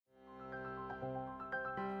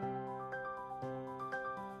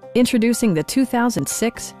Introducing the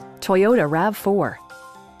 2006 Toyota RAV4.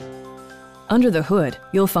 Under the hood,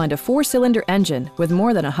 you'll find a 4-cylinder engine with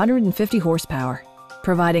more than 150 horsepower,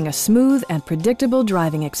 providing a smooth and predictable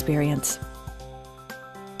driving experience.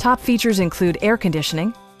 Top features include air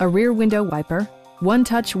conditioning, a rear window wiper,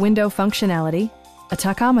 one-touch window functionality, a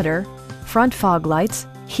tachometer, front fog lights,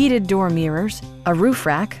 heated door mirrors, a roof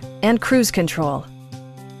rack, and cruise control.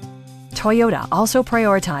 Toyota also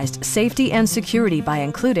prioritized safety and security by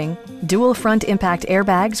including dual front impact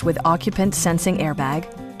airbags with occupant sensing airbag,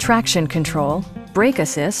 traction control, brake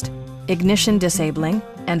assist, ignition disabling,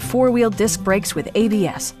 and 4-wheel disc brakes with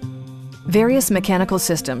ABS. Various mechanical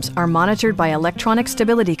systems are monitored by electronic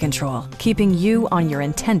stability control, keeping you on your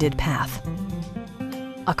intended path.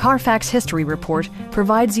 A Carfax history report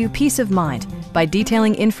provides you peace of mind by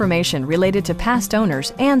detailing information related to past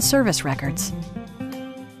owners and service records.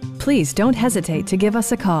 Please don't hesitate to give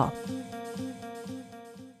us a call.